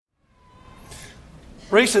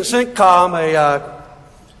Recent sitcom, a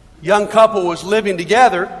young couple was living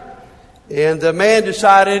together, and the man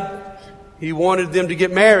decided he wanted them to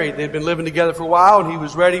get married. They'd been living together for a while, and he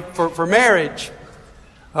was ready for marriage.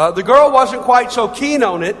 The girl wasn't quite so keen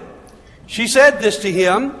on it. She said this to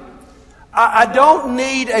him: I don't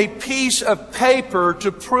need a piece of paper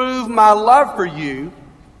to prove my love for you.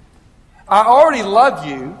 I already love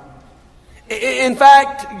you. In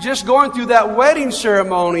fact, just going through that wedding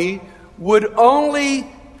ceremony would only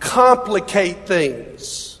complicate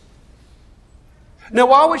things. Now,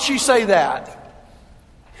 why would she say that?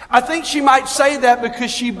 I think she might say that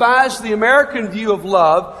because she buys the American view of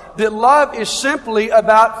love, that love is simply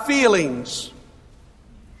about feelings.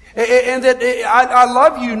 And that I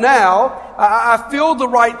love you now, I feel the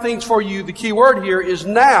right things for you. The key word here is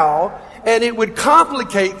now. And it would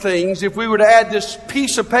complicate things if we were to add this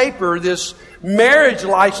piece of paper, this marriage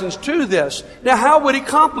license to this. Now, how would it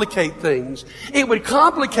complicate things? It would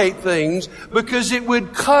complicate things because it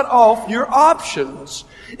would cut off your options.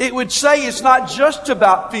 It would say it's not just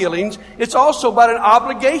about feelings, it's also about an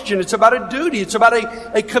obligation, it's about a duty, it's about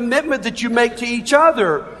a commitment that you make to each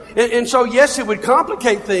other. And so, yes, it would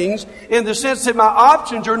complicate things in the sense that my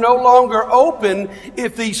options are no longer open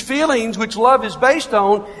if these feelings, which love is based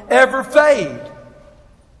on, ever fade.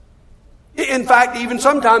 In fact, even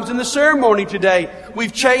sometimes in the ceremony today,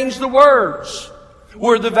 we've changed the words.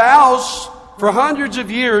 Where the vows for hundreds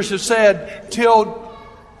of years have said, till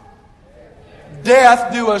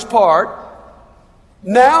death do us part.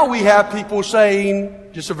 Now we have people saying,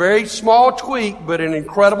 just a very small tweak, but an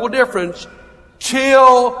incredible difference,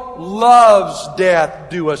 till love's death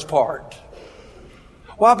do us part.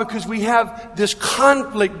 Why? Because we have this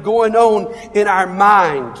conflict going on in our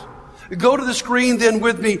mind. Go to the screen then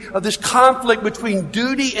with me of this conflict between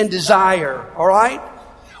duty and desire. All right?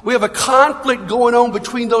 We have a conflict going on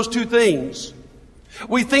between those two things.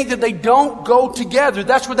 We think that they don't go together.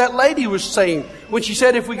 That's what that lady was saying when she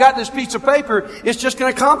said, if we got this piece of paper, it's just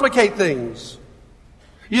going to complicate things.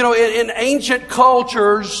 You know, in ancient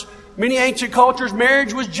cultures, many ancient cultures,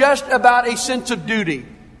 marriage was just about a sense of duty.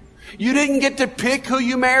 You didn't get to pick who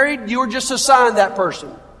you married. You were just assigned that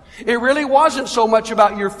person. It really wasn't so much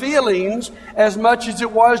about your feelings as much as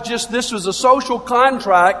it was just this was a social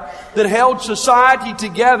contract that held society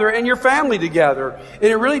together and your family together. And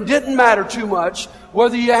it really didn't matter too much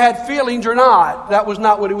whether you had feelings or not. That was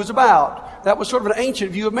not what it was about. That was sort of an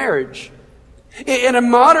ancient view of marriage. In a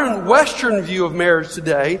modern Western view of marriage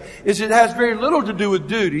today, it has very little to do with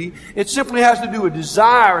duty. It simply has to do with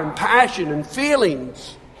desire and passion and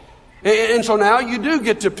feelings. And so now you do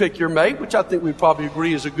get to pick your mate, which I think we probably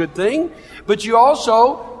agree is a good thing. But you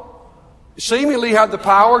also seemingly have the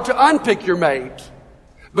power to unpick your mate.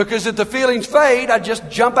 Because if the feelings fade, I just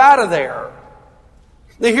jump out of there.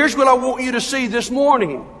 Now here's what I want you to see this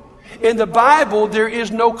morning. In the Bible, there is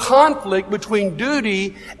no conflict between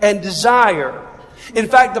duty and desire. In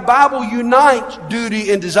fact, the Bible unites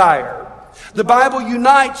duty and desire. The Bible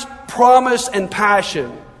unites promise and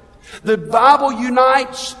passion. The Bible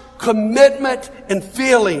unites commitment and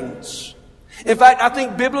feelings. In fact, I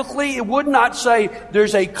think biblically it would not say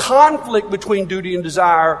there's a conflict between duty and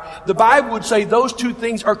desire. The Bible would say those two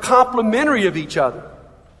things are complementary of each other.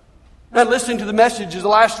 Now, listening to the messages the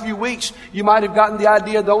last few weeks, you might have gotten the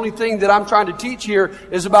idea the only thing that I'm trying to teach here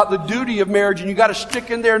is about the duty of marriage, and you got to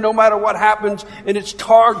stick in there no matter what happens, and it's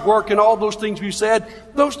hard work and all those things we said.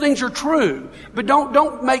 Those things are true, but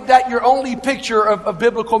don't make that your only picture of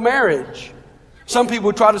biblical marriage. Some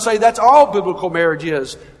people try to say that's all biblical marriage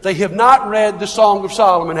is. They have not read the Song of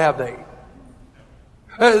Solomon, have they?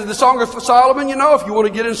 The Song of Solomon, you know, if you want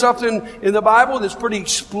to get in something in the Bible that's pretty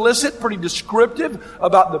explicit, pretty descriptive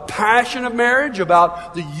about the passion of marriage,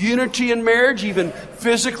 about the unity in marriage, even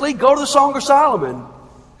physically, go to the Song of Solomon.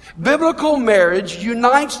 Biblical marriage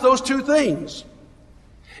unites those two things.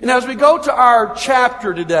 And as we go to our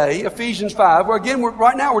chapter today, Ephesians 5, where again,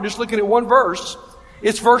 right now we're just looking at one verse.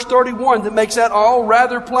 It's verse 31 that makes that all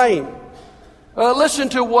rather plain. Listen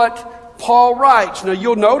to what Paul writes. Now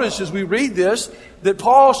you'll notice as we read this that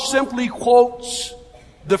Paul simply quotes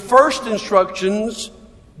the first instructions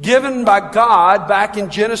given by God back in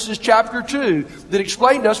Genesis chapter 2 that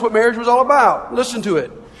explained to us what marriage was all about. Listen to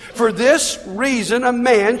it. For this reason a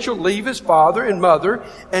man shall leave his father and mother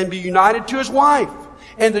and be united to his wife,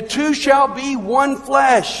 and the two shall be one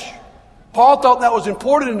flesh. Paul thought that was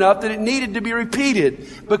important enough that it needed to be repeated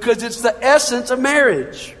because it's the essence of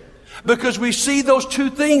marriage. Because we see those two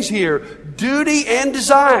things here, duty and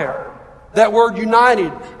desire. That word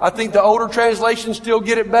united, I think the older translations still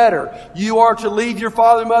get it better. You are to leave your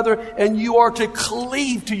father and mother and you are to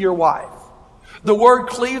cleave to your wife. The word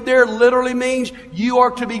cleave there literally means you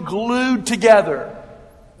are to be glued together.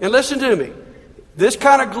 And listen to me. This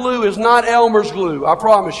kind of glue is not Elmer's glue, I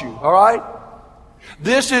promise you, all right?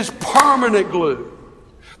 This is permanent glue.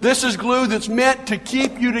 This is glue that's meant to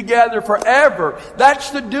keep you together forever. That's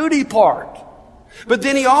the duty part. But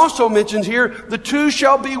then he also mentions here, the two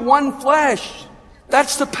shall be one flesh.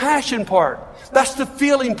 That's the passion part. That's the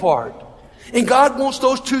feeling part. And God wants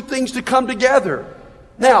those two things to come together.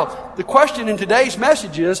 Now, the question in today's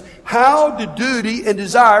message is, how do duty and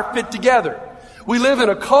desire fit together? We live in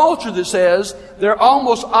a culture that says they're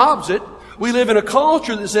almost opposite. We live in a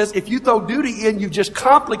culture that says if you throw duty in, you've just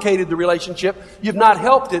complicated the relationship. You've not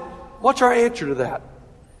helped it. What's our answer to that?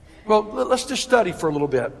 Well, let's just study for a little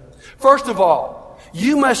bit. First of all,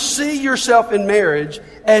 you must see yourself in marriage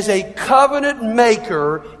as a covenant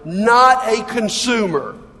maker, not a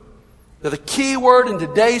consumer. Now, the key word in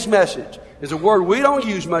today's message is a word we don't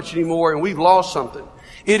use much anymore, and we've lost something.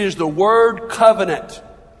 It is the word covenant.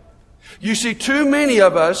 You see, too many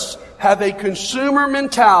of us have a consumer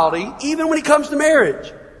mentality, even when it comes to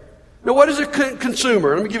marriage. Now, what is a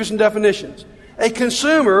consumer? Let me give you some definitions. A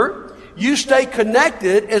consumer, you stay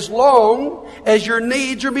connected as long as your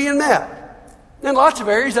needs are being met. In lots of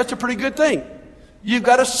areas, that's a pretty good thing. You've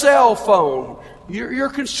got a cell phone. You're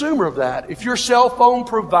a consumer of that. If your cell phone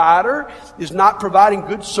provider is not providing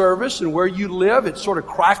good service and where you live, it's sort of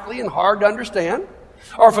crackly and hard to understand.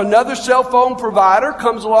 Or if another cell phone provider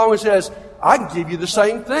comes along and says, I can give you the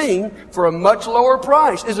same thing for a much lower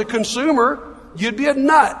price. As a consumer, you'd be a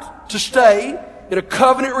nut to stay in a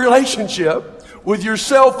covenant relationship with your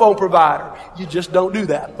cell phone provider. You just don't do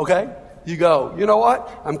that, okay? You go, you know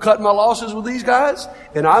what? I'm cutting my losses with these guys,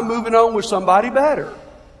 and I'm moving on with somebody better.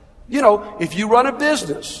 You know, if you run a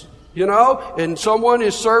business, you know, and someone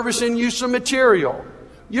is servicing you some material,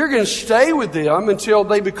 you're going to stay with them until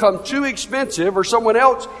they become too expensive or someone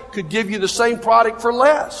else could give you the same product for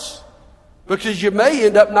less. Because you may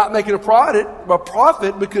end up not making a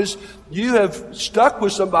profit because you have stuck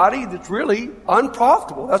with somebody that's really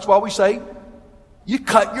unprofitable. That's why we say you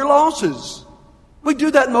cut your losses. We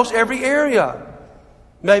do that in most every area.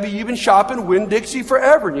 Maybe you've been shopping Winn-Dixie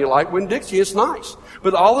forever and you like Winn-Dixie, it's nice.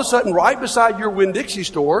 But all of a sudden, right beside your Winn-Dixie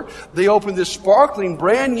store, they open this sparkling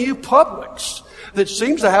brand new Publix that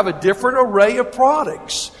seems to have a different array of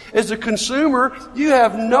products. As a consumer, you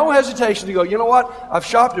have no hesitation to go, you know what? I've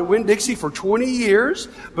shopped at Winn-Dixie for 20 years,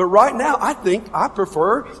 but right now I think I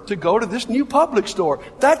prefer to go to this new Publix store.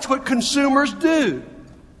 That's what consumers do.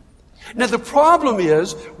 Now, the problem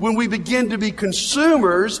is when we begin to be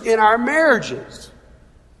consumers in our marriages.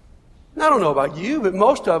 Now, I don't know about you, but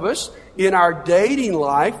most of us in our dating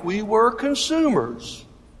life, we were consumers.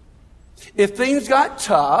 If things got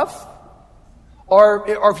tough, or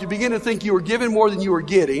if you begin to think you were giving more than you were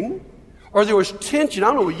getting, or there was tension, I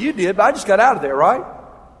don't know what you did, but I just got out of there, right?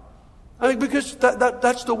 I mean, because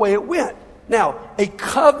that's the way it went. Now, a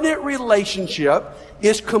covenant relationship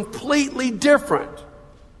is completely different.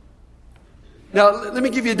 Now, let me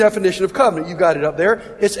give you a definition of covenant. You've got it up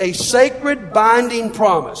there. It's a sacred binding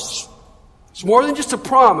promise. It's more than just a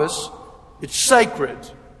promise. It's sacred.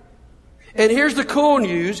 And here's the cool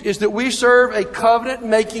news, is that we serve a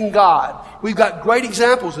covenant-making God. We've got great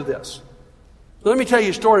examples of this. Let me tell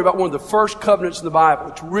you a story about one of the first covenants in the Bible.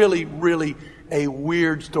 It's really, really a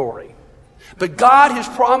weird story. But God has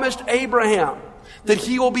promised Abraham that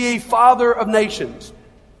he will be a father of nations.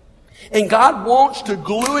 And God wants to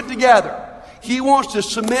glue it together. He wants to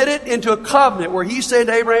submit it into a covenant where he said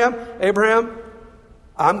to Abraham,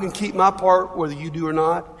 I'm going to keep my part whether you do or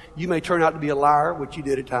not. You may turn out to be a liar, which you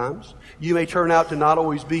did at times. You may turn out to not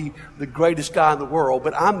always be the greatest guy in the world,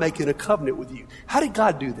 but I'm making a covenant with you. How did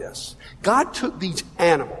God do this? God took these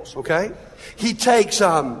animals, okay? He takes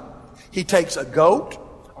a goat,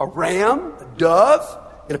 a ram, a dove,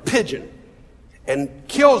 and a pigeon, and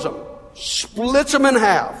kills them, splits them in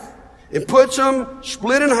half, and puts them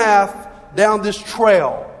split in half down this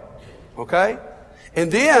trail, okay?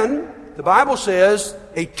 And then the Bible says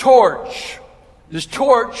a torch. This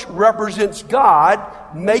torch represents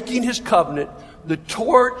God making his covenant. The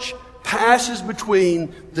torch passes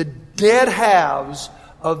between the dead halves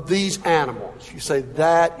of these animals. You say,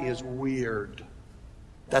 that is weird.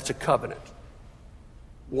 That's a covenant.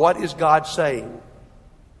 What is God saying?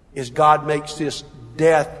 Is God makes this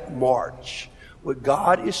death march. What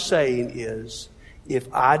God is saying is,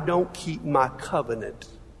 if I don't keep my covenant,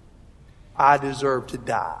 I deserve to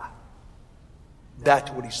die.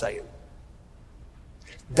 That's what he's saying.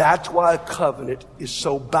 That's why a covenant is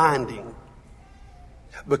so binding.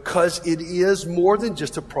 Because it is more than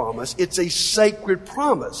just a promise. It's a sacred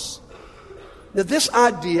promise. Now, this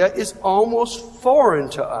idea is almost foreign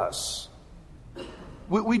to us.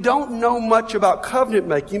 We don't know much about covenant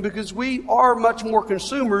making because we are much more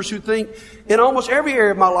consumers who think in almost every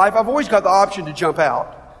area of my life, I've always got the option to jump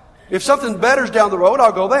out. If something better's down the road,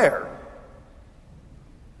 I'll go there.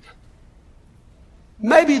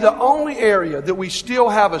 Maybe the only area that we still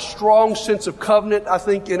have a strong sense of covenant, I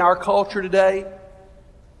think, in our culture today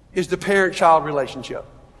is the parent-child relationship.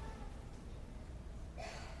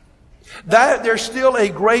 That there's still a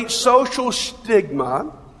great social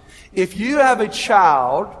stigma. If you have a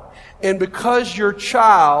child, and because your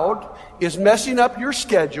child is messing up your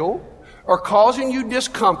schedule or causing you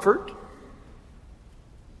discomfort,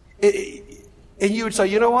 and you would say,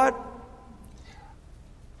 you know what?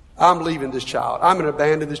 I'm leaving this child. I'm going to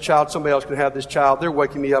abandon this child. Somebody else can have this child. They're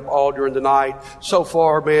waking me up all during the night. So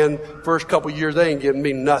far, man, first couple of years, they ain't giving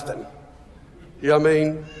me nothing. You know what I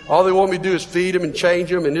mean? All they want me to do is feed them and change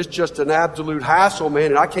them, and it's just an absolute hassle, man,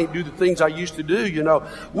 and I can't do the things I used to do, you know.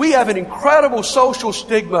 We have an incredible social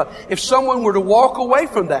stigma if someone were to walk away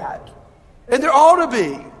from that. And there ought to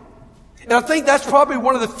be. And I think that's probably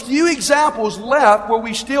one of the few examples left where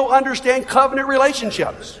we still understand covenant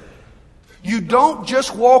relationships. You don't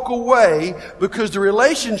just walk away because the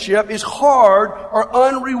relationship is hard or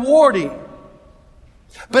unrewarding.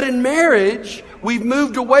 But in marriage, we've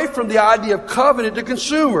moved away from the idea of covenant to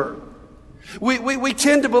consumer. We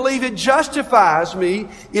tend to believe it justifies me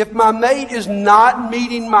if my mate is not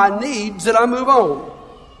meeting my needs, that I move on.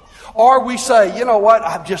 Or we say, you know what,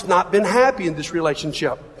 I've just not been happy in this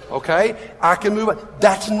relationship. Okay, I can move on.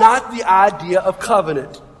 That's not the idea of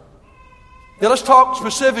covenant. Now let's talk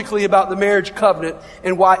specifically about the marriage covenant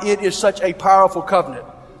and why it is such a powerful covenant.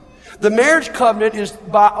 The marriage covenant is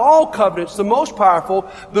by all covenants the most powerful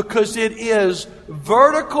because it is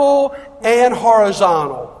vertical and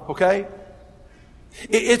horizontal. Okay?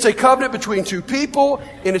 It's a covenant between two people,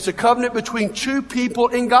 and it's a covenant between two people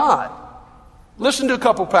and God. Listen to a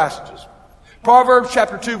couple passages. Proverbs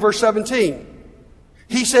chapter 2 verse 17.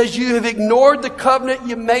 He says, you have ignored the covenant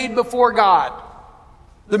you made before God.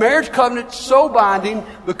 The marriage covenant is so binding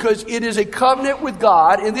because it is a covenant with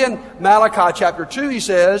God. And then Malachi chapter 2, he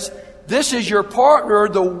says, this is your partner,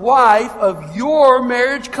 the wife of your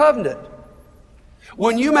marriage covenant.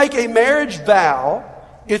 When you make a marriage vow,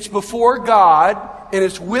 it's before God and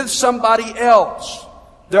it's with somebody else.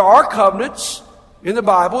 There are covenants in the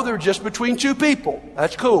Bible that are just between two people.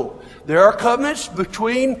 That's cool. There are covenants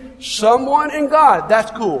between someone and God.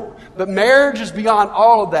 That's cool. But marriage is beyond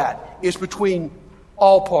all of that. It's between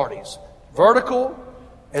all parties, vertical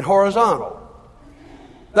and horizontal.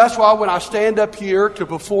 That's why when I stand up here to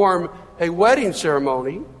perform a wedding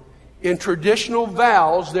ceremony, in traditional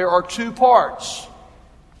vows, there are two parts.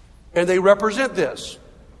 And they represent this.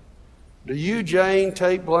 Do you, Jane,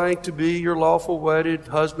 take blank to be your lawful wedded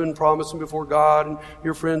husband, promising before God and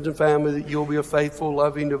your friends and family that you'll be a faithful,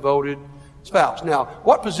 loving, devoted spouse? Now,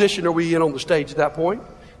 what position are we in on the stage at that point?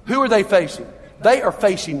 Who are they facing? They are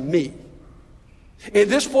facing me. At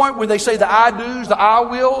this point, when they say the I do's, the I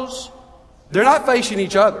wills, they're not facing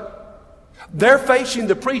each other. They're facing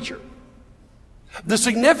the preacher. The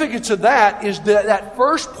significance of that is that that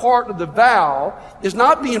first part of the vow is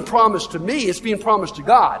not being promised to me, it's being promised to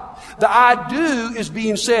God. The I do is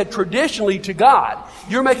being said traditionally to God.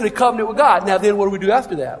 You're making a covenant with God. Now then, what do we do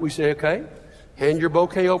after that? We say, okay, hand your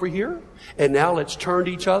bouquet over here, and now let's turn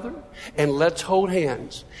to each other, and let's hold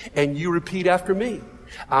hands. And you repeat after me.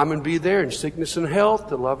 I'm going to be there in sickness and health,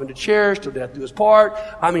 to love and to cherish, till death do us part.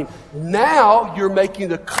 I mean, now you're making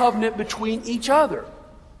the covenant between each other.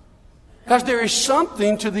 Because there is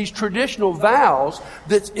something to these traditional vows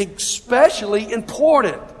that's especially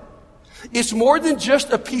important. It's more than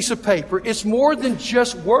just a piece of paper. It's more than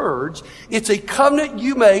just words. It's a covenant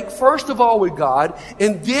you make, first of all with God,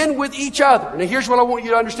 and then with each other. Now here's what I want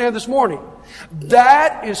you to understand this morning.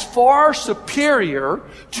 That is far superior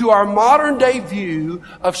to our modern day view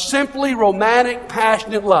of simply romantic,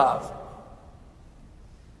 passionate love.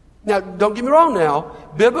 Now, don't get me wrong now.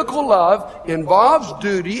 Biblical love involves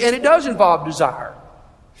duty, and it does involve desire.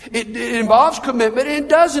 It involves commitment, and it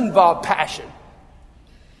does involve passion.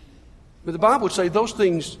 But the Bible would say those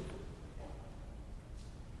things,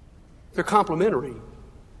 they're complementary.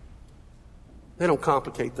 They don't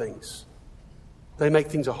complicate things. They make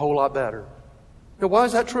things a whole lot better. Now, why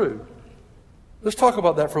is that true? Let's talk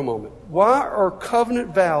about that for a moment. Why are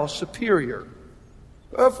covenant vows superior?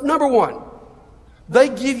 Number one, they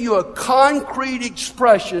give you a concrete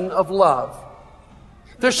expression of love.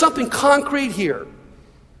 There's something concrete here.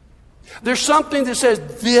 There's something that says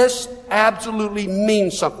this absolutely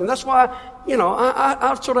means something. That's why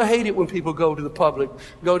I sort of hate it when people go to the public,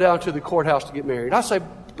 go down to the courthouse to get married. I say,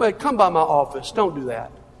 but come by my office. Don't do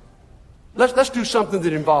that. Let's do something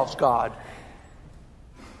that involves God.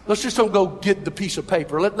 Let's just don't go get the piece of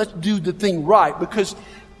paper. Let's do the thing right, because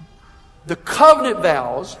the covenant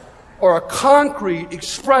vows are a concrete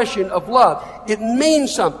expression of love. It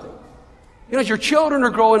means something. As your children are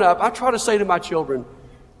growing up, I try to say to my children,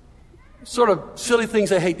 sort of silly things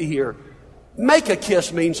they hate to hear. Make a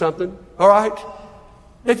kiss mean something, all right?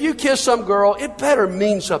 If you kiss some girl, it better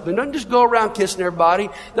mean something. Don't just go around kissing everybody.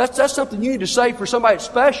 That's something you need to say for somebody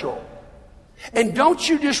special. And don't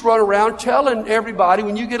you just run around telling everybody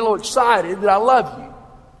when you get a little excited that I love you.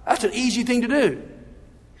 That's an easy thing to do.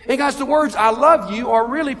 And guys, the words I love you are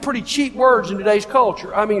really pretty cheap words in today's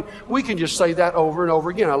culture. I mean, we can just say that over and over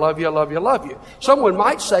again. I love you, I love you, I love you. Someone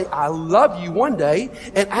might say, I love you one day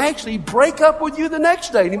and actually break up with you the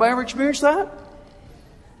next day. Anybody ever experienced that?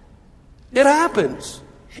 It happens.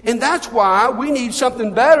 And that's why we need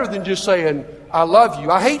something better than just saying, I love you.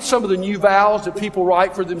 I hate some of the new vows that people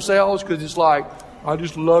write for themselves, because it's like, I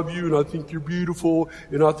just love you and I think you're beautiful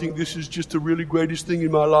and I think this is just the really greatest thing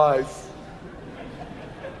in my life.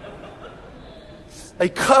 A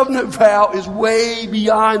covenant vow is way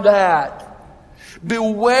beyond that.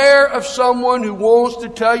 Beware of someone who wants to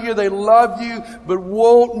tell you they love you but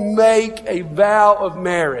won't make a vow of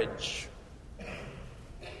marriage.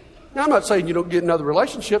 Now, I'm not saying you don't get another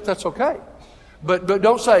relationship. That's okay. But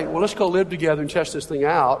don't say, well, let's go live together and test this thing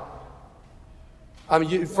out. I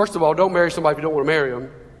mean, first of all, don't marry somebody if you don't want to marry them.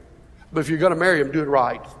 But if you're going to marry them, do it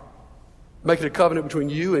right. Make it a covenant between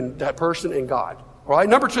you and that person and God. All right?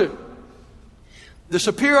 Number 2. The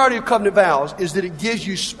superiority of covenant vows is that it gives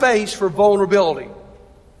you space for vulnerability.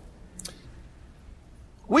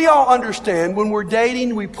 We all understand when we're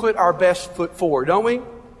dating, we put our best foot forward, don't we?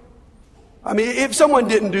 I mean, if someone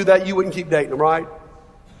didn't do that, you wouldn't keep dating them, right?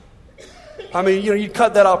 I mean, you'd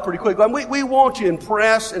cut that off pretty quick. I mean, we want to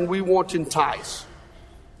impress and we want to entice.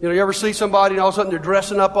 You ever see somebody and all of a sudden they're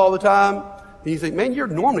dressing up all the time? And you think, man, you're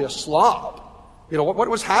normally a slob.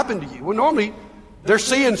 What's happened to you? Well, normally they're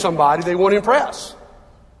seeing somebody they want to impress.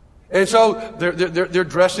 And so they're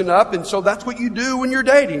dressing up, and so that's what you do when you're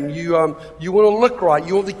dating. You want to look right.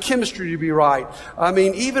 You want the chemistry to be right. I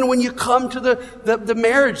mean, even when you come to the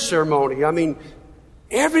marriage ceremony, I mean,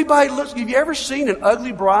 everybody looks. Have you ever seen an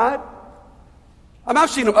ugly bride? I mean, I've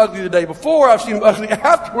seen them ugly the day before. I've seen them ugly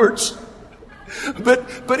afterwards.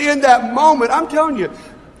 But in that moment, I'm telling you,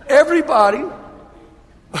 everybody.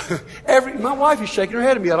 My wife is shaking her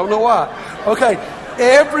head at me. I don't know why. Okay.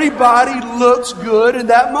 Everybody looks good in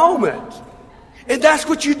that moment. And that's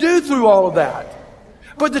what you do through all of that.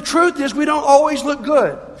 But the truth is, we don't always look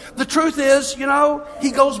good. The truth is,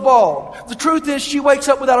 he goes bald. The truth is, she wakes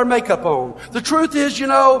up without her makeup on. The truth is,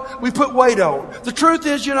 we put weight on. The truth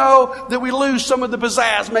is, that we lose some of the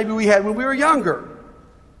pizzazz maybe we had when we were younger.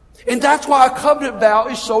 And that's why a covenant vow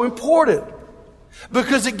is so important.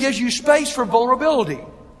 Because it gives you space for vulnerability.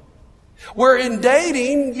 Where in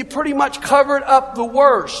dating, you pretty much covered up the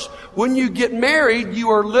worst. When you get married,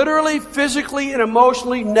 you are literally, physically, and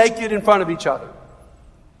emotionally naked in front of each other.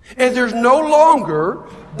 And there's no longer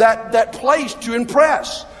that place to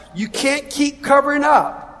impress. You can't keep covering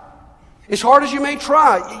up. As hard as you may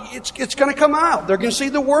try, it's going to come out. They're going to see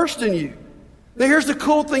the worst in you. Now here's the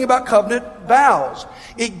cool thing about covenant vows.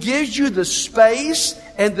 It gives you the space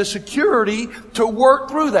and the security to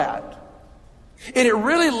work through that. And it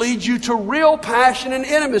really leads you to real passion and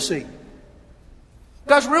intimacy.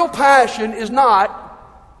 Because real passion is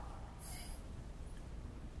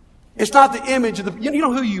it's not the image of the, you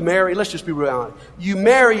know who you marry? Let's just be real honest. You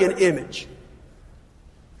marry an image.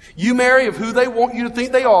 You marry of who they want you to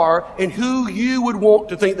think they are and who you would want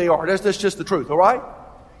to think they are. That's just the truth, all right?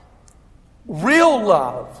 Real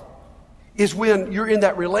love is when you're in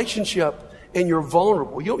that relationship and you're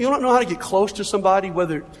vulnerable. You don't know how to get close to somebody,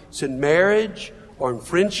 whether it's in marriage or in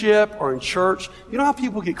friendship or in church. You know how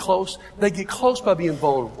people get close? They get close by being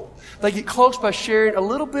vulnerable. They get close by sharing a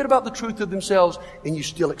little bit about the truth of themselves, and you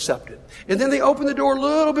still accept it. And then they open the door a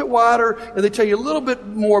little bit wider, and they tell you a little bit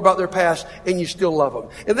more about their past, and you still love them.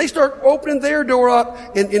 And they start opening their door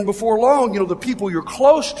up, and before long, the people you're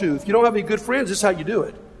close to, if you don't have any good friends, this is how you do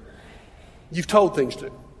it. You've told things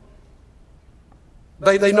to.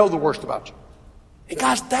 They know the worst about you. And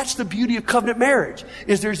guys, that's the beauty of covenant marriage,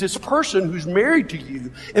 is there's this person who's married to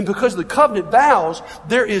you, and because of the covenant vows,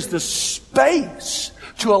 there is the space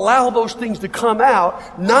to allow those things to come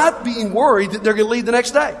out, not being worried that they're going to leave the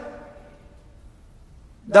next day.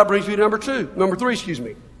 That brings me to number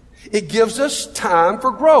 3. It gives us time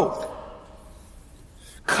for growth.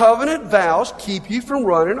 Covenant vows keep you from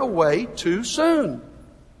running away too soon.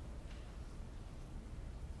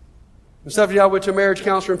 And Stephanie and I went to a marriage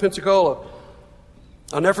counselor in Pensacola.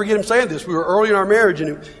 I'll never forget him saying this. We were early in our marriage,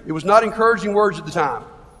 and it was not encouraging words at the time.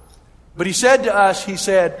 But he said to us, he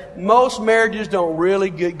said, most marriages don't really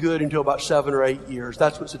get good until about 7 or 8 years.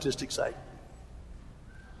 That's what statistics say.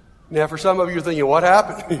 Now, for some of you, you're thinking, what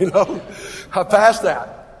happened? I passed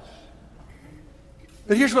that.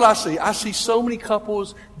 But here's what I see. I see so many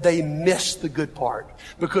couples, they miss the good part.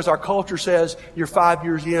 Because our culture says you're 5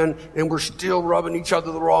 years in and we're still rubbing each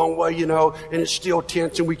other the wrong way, and it's still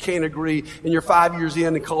tense and we can't agree. And you're 5 years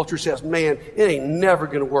in and culture says, man, it ain't never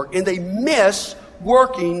going to work. And they miss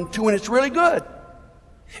working to when it's really good.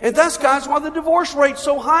 And that's, guys, why the divorce rate's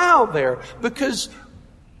so high out there. Because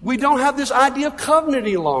we don't have this idea of covenant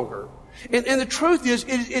any longer. And the truth is,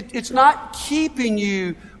 it's not keeping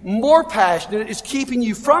you more passionate. It's keeping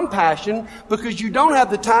you from passion because you don't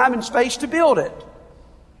have the time and space to build it.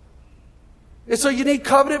 And so you need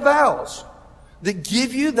covenant vows that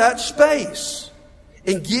give you that space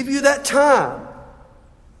and give you that time.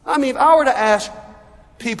 I mean, if I were to ask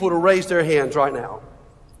people to raise their hands right now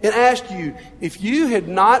and ask you, if you had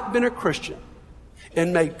not been a Christian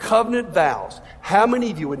and made covenant vows, how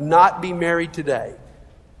many of you would not be married today?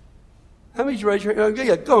 How many of you raise your hand?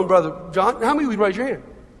 Yeah, go on, Brother John. How many would raise your hand?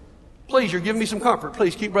 Please, you're giving me some comfort.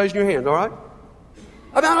 Please keep raising your hand, all right?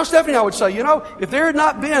 I know Stephanie and I would say, if there had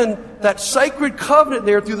not been that sacred covenant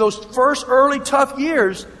there through those first early tough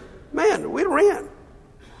years, man, we'd have ran.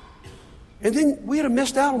 And then we'd have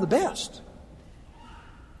missed out on the best.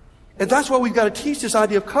 And that's why we've got to teach this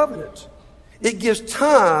idea of covenant. It gives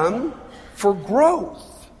time for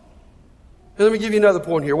growth. And let me give you another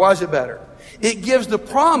point here. Why is it better? It gives the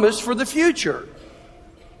promise for the future.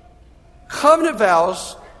 Covenant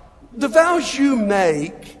vows, the vows you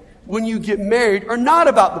make when you get married are not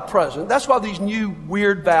about the present. That's why these new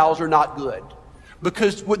weird vows are not good.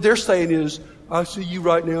 Because what they're saying is, I see you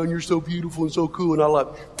right now and you're so beautiful and so cool and I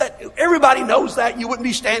love you. That, everybody knows that. You wouldn't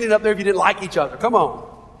be standing up there if you didn't like each other. Come on.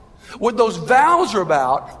 What those vows are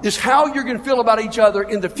about is how you're going to feel about each other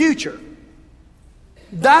in the future.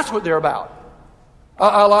 That's what they're about.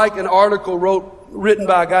 I like an article written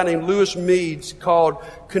by a guy named Lewis Meads called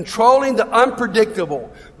Controlling the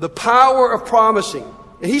Unpredictable, the Power of Promising.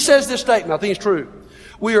 And he says this statement, I think it's true.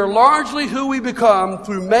 We are largely who we become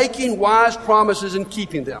through making wise promises and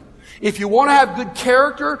keeping them. If you want to have good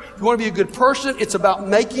character, if you want to be a good person, it's about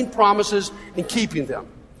making promises and keeping them.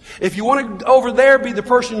 If you want to over there be the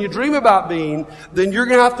person you dream about being, then you're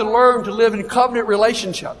going to have to learn to live in covenant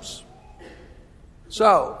relationships.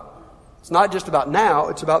 So, it's not just about now,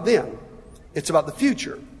 it's about then. It's about the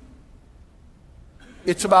future.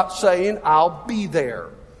 It's about saying, I'll be there.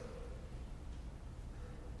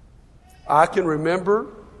 I can remember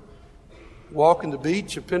walking the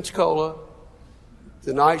beach of Pensacola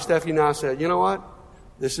the night Stephanie and I said, you know what?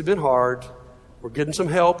 This has been hard. We're getting some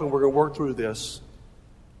help and we're going to work through this.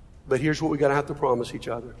 But here's what we're going to have to promise each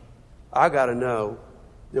other. I got to know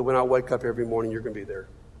that when I wake up every morning, you're going to be there.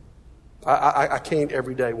 I can't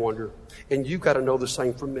every day wonder. And you've got to know the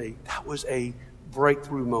same from me. That was a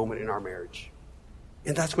breakthrough moment in our marriage.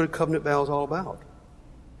 And that's what a covenant vow is all about.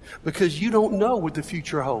 Because you don't know what the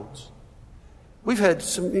future holds. We've had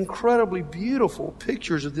some incredibly beautiful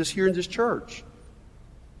pictures of this here in this church.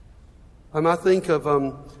 I think of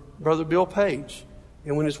Brother Bill Page.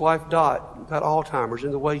 And when his wife Dot got Alzheimer's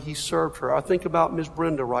and the way he served her. I think about Miss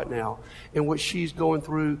Brenda right now and what she's going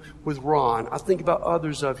through with Ron. I think about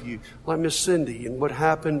others of you, like Miss Cindy and what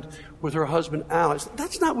happened with her husband Alex.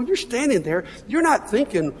 That's not, when you're standing there, you're not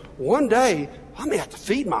thinking, one day, I may have to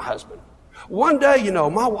feed my husband. One day,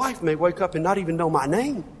 my wife may wake up and not even know my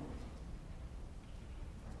name.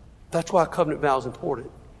 That's why a covenant vow is important.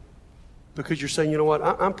 Because you're saying, you know what,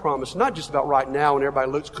 I'm promising, not just about right now when everybody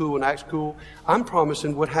looks cool and acts cool. I'm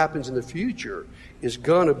promising what happens in the future is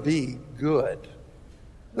going to be good.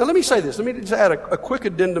 Now let me say this. Let me just add a quick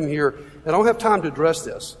addendum here. And I don't have time to address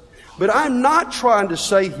this. But I'm not trying to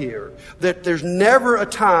say here that there's never a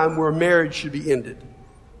time where a marriage should be ended.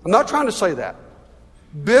 I'm not trying to say that.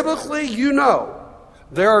 Biblically,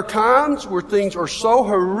 there are times where things are so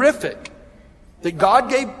horrific that God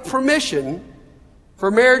gave permission for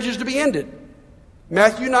marriages to be ended.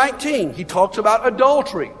 Matthew 19, he talks about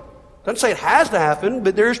adultery. Doesn't say it has to happen,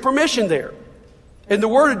 but there is permission there. And the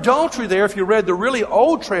word adultery there, if you read the really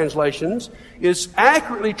old translations, is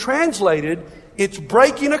accurately translated, it's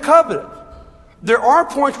breaking a covenant. There are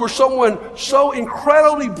points where someone so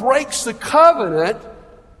incredibly breaks the covenant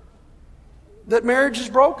that marriage is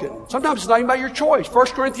broken. Sometimes it's not even by your choice. 1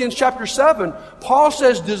 Corinthians chapter 7, Paul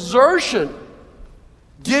says desertion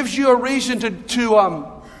gives you a reason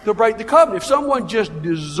to break the covenant. If someone just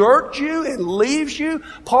deserts you and leaves you,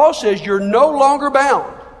 Paul says you're no longer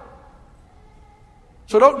bound.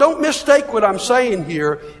 So don't mistake what I'm saying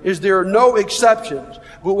here is there are no exceptions.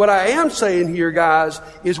 But what I am saying here, guys,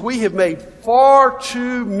 is we have made far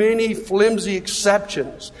too many flimsy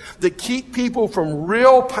exceptions that keep people from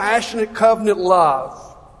real passionate covenant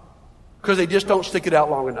love because they just don't stick it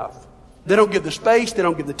out long enough. They don't give the space, they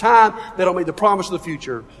don't give the time, they don't make the promise of the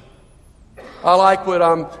future. I like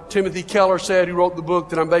what Timothy Keller said, who wrote the book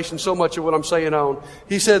that I'm basing so much of what I'm saying on.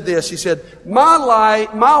 He said this, he said, my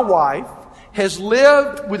wife has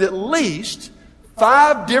lived with at least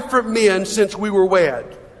 5 different men since we were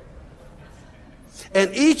wed.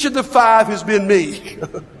 And each of the 5 has been me.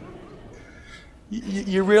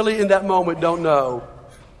 You really, in that moment, don't know.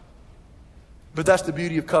 But that's the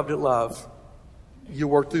beauty of covenant love. You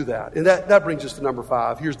work through that. And that brings us to number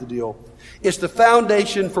 5. Here's the deal. It's the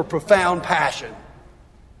foundation for profound passion.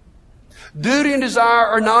 Duty and desire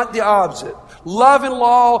are not the opposite. Love and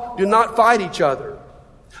law do not fight each other.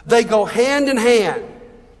 They go hand in hand.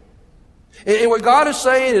 And what God is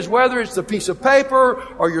saying is whether it's the piece of paper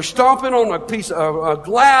or you're stomping on a piece of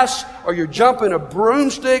glass or you're jumping a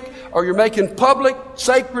broomstick or you're making public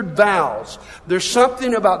sacred vows, there's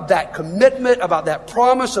something about that commitment, about that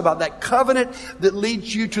promise, about that covenant that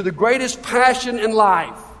leads you to the greatest passion in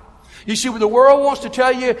life. You see, what the world wants to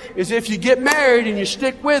tell you is if you get married and you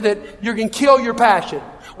stick with it, you're going to kill your passion.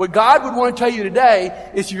 What God would want to tell you today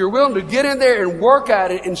is if you're willing to get in there and work at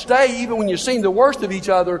it and stay even when you've seen the worst of each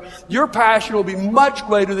other, your passion will be much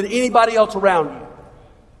greater than anybody else around you.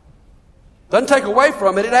 Doesn't take away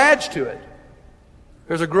from it, it adds to it.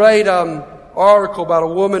 There's a great article about a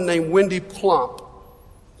woman named Wendy Plump.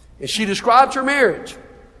 And she describes her marriage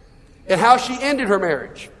and how she ended her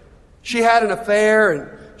marriage. She had an affair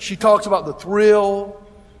and she talks about the thrill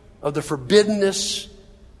of the forbiddenness.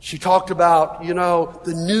 She talked about,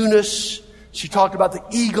 the newness. She talked about the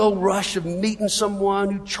ego rush of meeting someone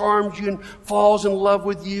who charms you and falls in love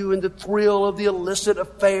with you and the thrill of the illicit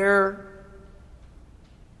affair.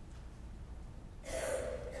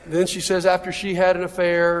 Then she says after she had an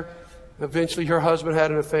affair, eventually her husband had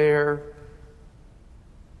an affair,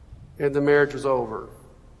 and the marriage was over.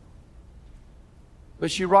 But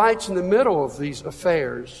she writes in the middle of these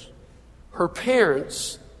affairs, her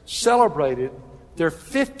parents celebrated their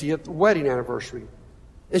 50th wedding anniversary.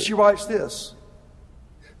 And she writes this.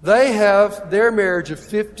 They have their marriage of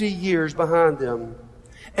 50 years behind them.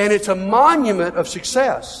 And it's a monument of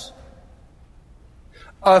success.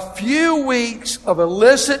 A few weeks of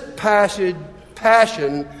illicit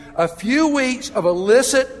passion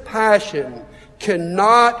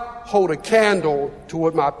cannot hold a candle to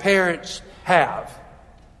what my parents have.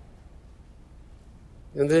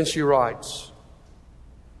 And then she writes,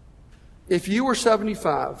 if you were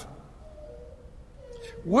 75,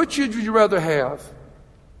 which would you rather have?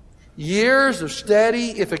 Years of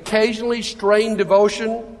steady, if occasionally strained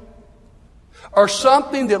devotion, or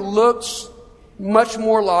something that looks much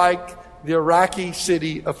more like the Iraqi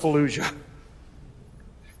city of Fallujah,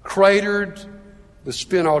 cratered with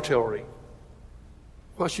spent artillery?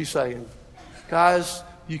 What's she saying? Guys,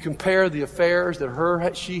 you compare the affairs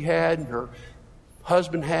that she had and her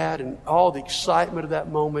husband had and all the excitement of that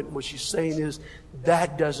moment. What she's saying is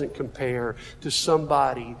that doesn't compare to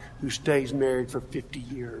somebody who stays married for 50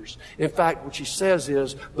 years. In fact, what she says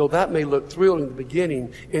is, though that may look thrilling in the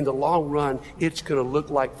beginning, in the long run, it's going to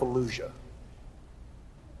look like Fallujah.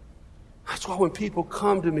 That's why when people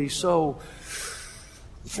come to me so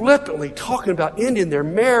flippantly talking about ending their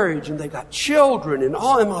marriage and they got children and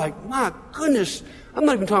all, I'm like, my goodness, I'm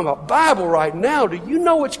not even talking about Bible right now. Do you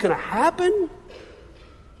know what's going to happen?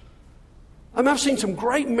 I mean, I've seen some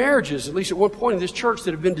great marriages, at least at one point in this church,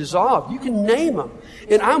 that have been dissolved. You can name them.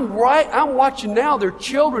 And I'm watching now their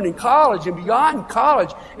children in college and beyond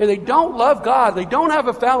college, and they don't love God. They don't have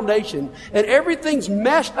a foundation, and everything's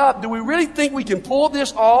messed up. Do we really think we can pull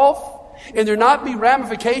this off and there not be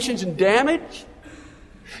ramifications and damage?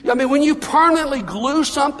 I mean, when you permanently glue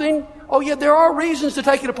something, oh yeah, there are reasons to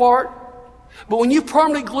take it apart. But when you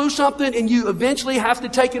permanently glue something and you eventually have to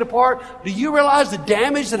take it apart, do you realize the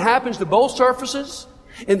damage that happens to both surfaces?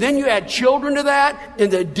 And then you add children to that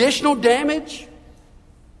and the additional damage?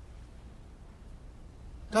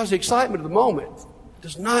 Because the excitement of the moment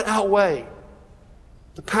does not outweigh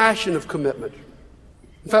the passion of commitment.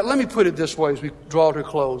 In fact, let me put it this way as we draw to a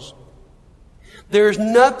close. There is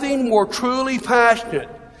nothing more truly passionate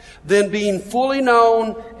than being fully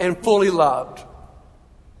known and fully loved.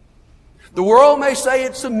 The world may say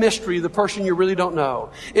it's the mystery of the person you really don't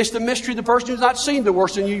know. It's the mystery of the person who's not seen the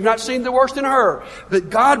worst in you, you've not seen the worst in her. But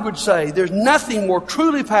God would say there's nothing more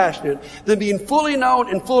truly passionate than being fully known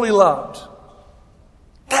and fully loved.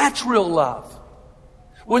 That's real love.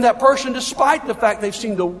 When that person, despite the fact they've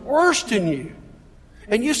seen the worst in you,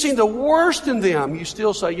 and you've seen the worst in them, you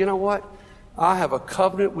still say, you know what? I have a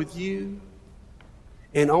covenant with you.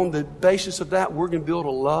 And on the basis of that, we're going to build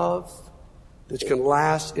a love that can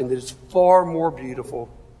last and that is far more beautiful.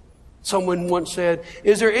 Someone once said,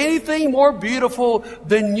 is there anything more beautiful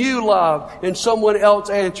than you, love? And someone else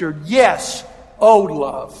answered, yes, old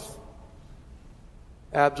love.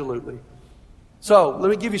 Absolutely. So, let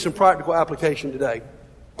me give you some practical application today.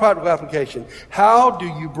 Practical application. How do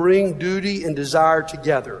you bring duty and desire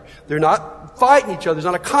together? They're not fighting each other. There's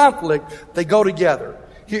not a conflict. They go together.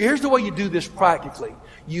 Here's the way you do this practically.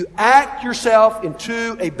 You act yourself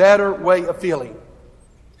into a better way of feeling.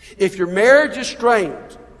 If your marriage is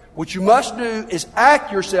strained, what you must do is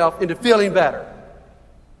act yourself into feeling better.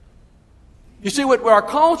 You see, what our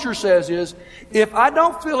culture says is, if I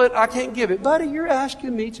don't feel it, I can't give it. Buddy, you're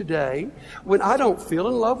asking me today, when I don't feel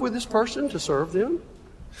in love with this person, to serve them?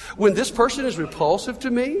 When this person is repulsive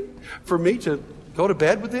to me, for me to go to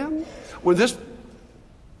bed with them?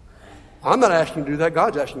 I'm not asking you to do that.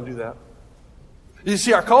 God's asking you to do that. You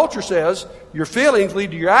see, our culture says your feelings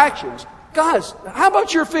lead to your actions. Guys, how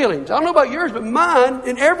about your feelings? I don't know about yours, but mine,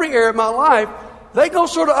 in every area of my life, they go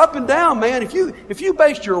sort of up and down, man. If you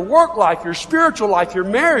based your work life, your spiritual life, your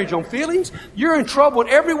marriage on feelings, you're in trouble in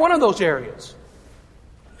every one of those areas.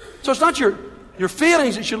 So it's not your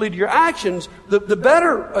feelings that should lead to your actions. The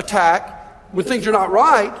better attack when things are not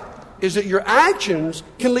right is that your actions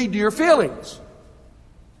can lead to your feelings.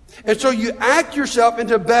 And so you act yourself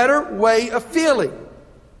into a better way of feeling.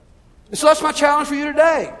 And so that's my challenge for you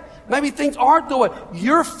today. Maybe things aren't the way.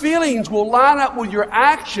 Your feelings will line up with your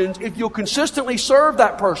actions if you'll consistently serve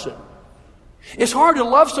that person. It's hard to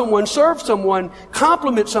love someone, serve someone,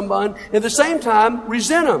 compliment someone, and at the same time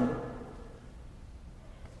resent them.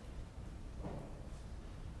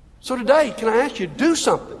 So today, can I ask you to do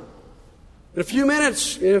something? In a few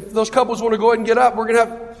minutes, if those couples want to go ahead and get up, we're going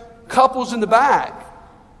to have couples in the back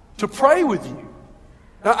to pray with you.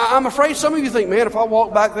 Now, I'm afraid some of you think, man, if I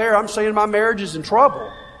walk back there, I'm saying my marriage is in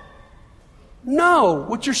trouble. No,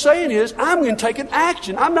 what you're saying is, I'm going to take an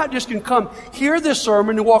action. I'm not just going to come hear this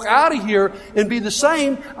sermon and walk out of here and be the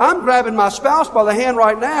same. I'm grabbing my spouse by the hand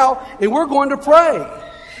right now, and we're going to pray.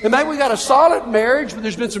 And maybe we got a solid marriage, but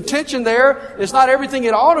there's been some tension there. It's not everything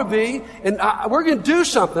it ought to be. And we're going to do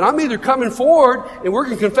something. I'm either coming forward and we're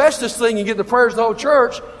going to confess this thing and get the prayers of the whole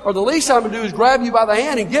church, or the least I'm going to do is grab you by the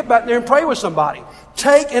hand and get back there and pray with somebody.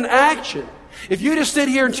 Take an action. If you just sit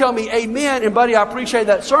here and tell me amen, and buddy, I appreciate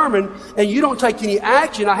that sermon, and you don't take any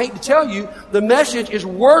action, I hate to tell you, the message is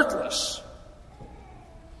worthless.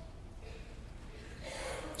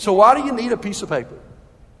 So why do you need a piece of paper?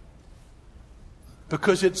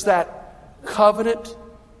 Because it's that covenant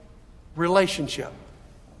relationship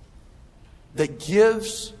that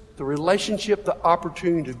gives the relationship the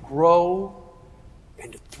opportunity to grow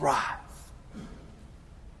and to thrive.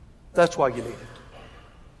 That's why you need it.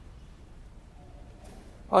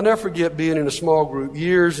 I'll never forget being in a small group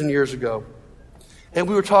years and years ago. And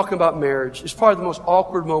we were talking about marriage. It's probably the most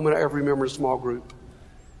awkward moment I ever remember in a small group.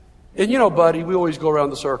 And you know, buddy, we always go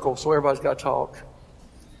around the circle, so everybody's got to talk.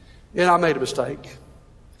 And I made a mistake.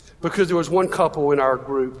 Because there was one couple in our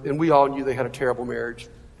group, and we all knew they had a terrible marriage.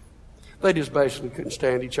 They just basically couldn't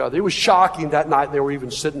stand each other. It was shocking that night they were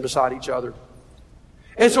even sitting beside each other.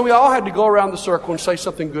 And so we all had to go around the circle and say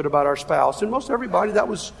something good about our spouse. And most everybody, that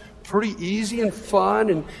was pretty easy and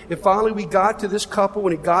fun. And finally we got to this couple,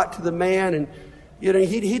 and it got to the man. And you know,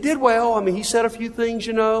 he did well. I mean, he said a few things,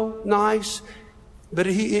 you know, nice. But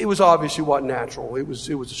it was obvious it wasn't natural. It was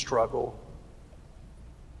a struggle.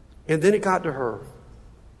 And then it got to her.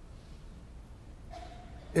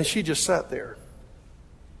 And she just sat there.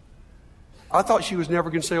 I thought she was never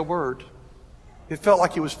going to say a word. It felt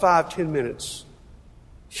like it was 5-10 minutes.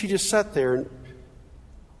 She just sat there, and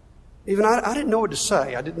even I didn't know what to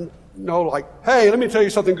say. I didn't know, like, hey, let me tell you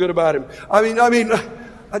something good about him. I mean,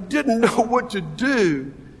 I didn't know what to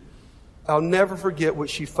do. I'll never forget what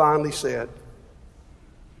she finally said.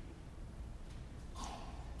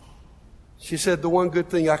 She said, the one good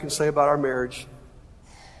thing I can say about our marriage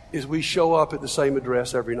is we show up at the same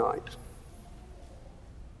address every night.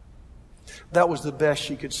 That was the best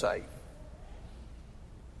she could say.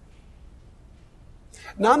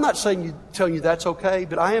 Now, I'm not telling you that's okay,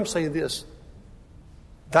 but I am saying this.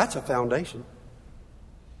 That's a foundation.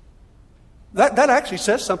 That actually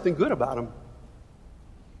says something good about them.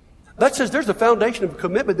 That says there's a foundation of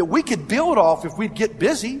commitment that we could build off if we'd get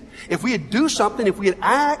busy, if we'd do something, if we'd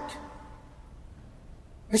act.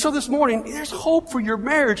 And so this morning, there's hope for your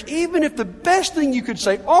marriage, even if the best thing you could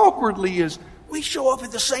say awkwardly is, we show up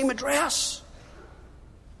at the same address.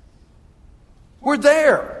 We're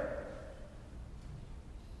there.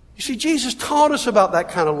 You see, Jesus taught us about that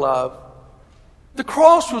kind of love. The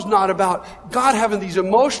cross was not about God having these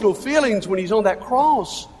emotional feelings when He's on that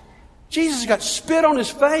cross. Jesus got spit on His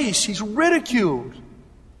face. He's ridiculed.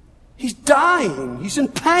 He's dying. He's in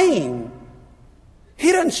pain.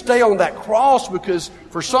 He doesn't stay on that cross because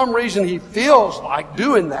for some reason He feels like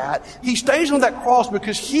doing that. He stays on that cross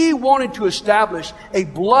because He wanted to establish a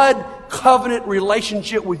blood covenant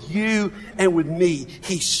relationship with you and with me.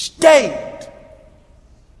 He stayed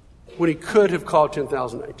when He could have called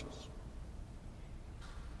 10,000 angels.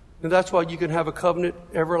 And that's why you can have a covenant,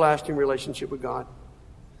 everlasting relationship with God.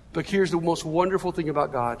 But here's the most wonderful thing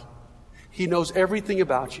about God. He knows everything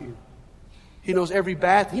about you. He knows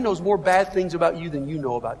He knows more bad things about you than you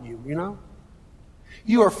know about you, you know?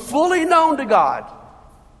 You are fully known to God,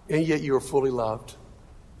 and yet you are fully loved.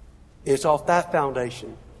 It's off that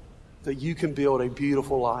foundation that you can build a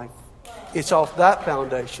beautiful life. It's off that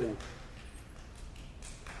foundation.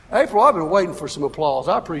 April, I've been waiting for some applause.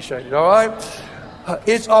 I appreciate it, all right?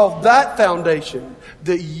 It's off that foundation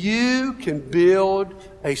that you can build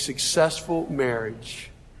a successful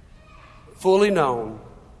marriage, fully known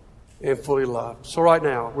and fully loved. So right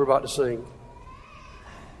now, we're about to sing.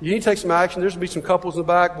 You need to take some action. There's going to be some couples in the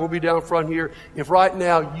back. We'll be down front here. If right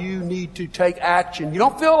now you need to take action, you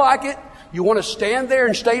don't feel like it, you want to stand there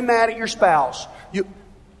and stay mad at your spouse, you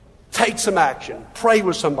take some action. Pray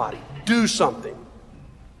with somebody. Do something.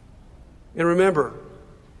 And remember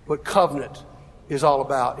what covenant is all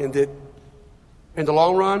about. And that in the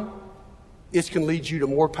long run, it can lead you to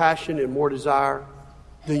more passion and more desire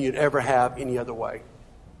than you'd ever have any other way.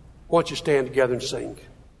 Why don't you stand together and sing?